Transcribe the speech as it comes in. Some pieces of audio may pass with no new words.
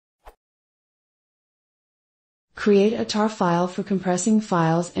Create a tar file for compressing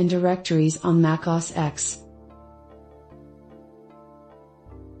files and directories on macOS X.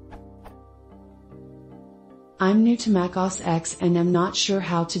 I'm new to macOS X and am not sure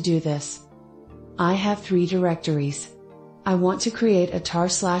how to do this. I have 3 directories. I want to create a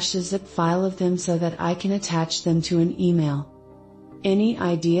tar/zip file of them so that I can attach them to an email. Any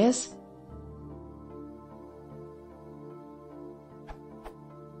ideas?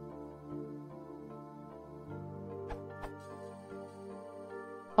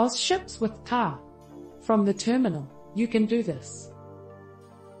 OS ships with tar. From the terminal, you can do this.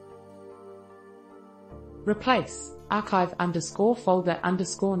 Replace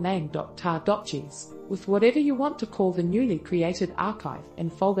archive_folder_name.tar.gs with whatever you want to call the newly created archive,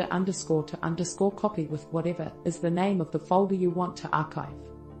 and folder_to_copy with whatever is the name of the folder you want to archive.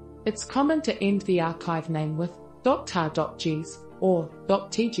 It's common to end the archive name with .tar.gs or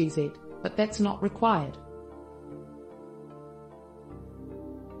 .tgz, but that's not required.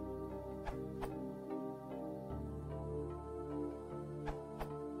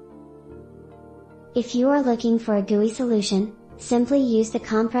 If you are looking for a GUI solution, simply use the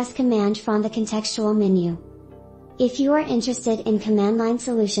compress command from the contextual menu. If you are interested in command line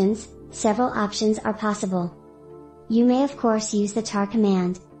solutions, several options are possible. You may of course use the tar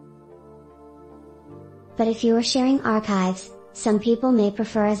command. But if you are sharing archives, some people may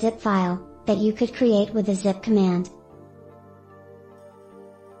prefer a zip file that you could create with the zip command.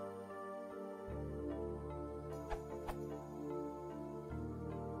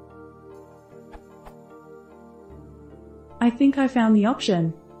 I think I found the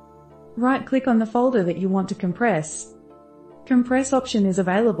option. Right-click on the folder that you want to compress. Compress option is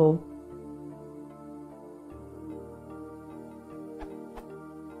available.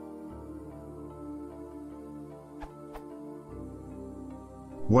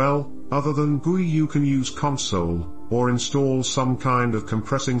 Well, other than GUI you can use console, or install some kind of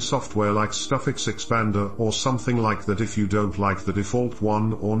compressing software like Stuffix Expander or something like that if you don't like the default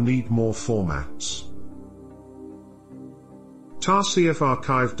one or need more formats. tar/cf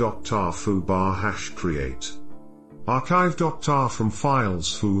archive.tar foo bar #create. Archive.tar from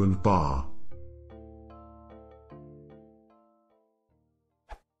files foo and bar.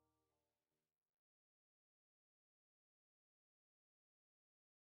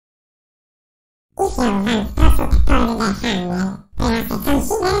 If you have perfect folder behandling, det är alltså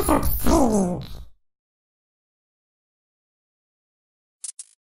kanske det som skrivning.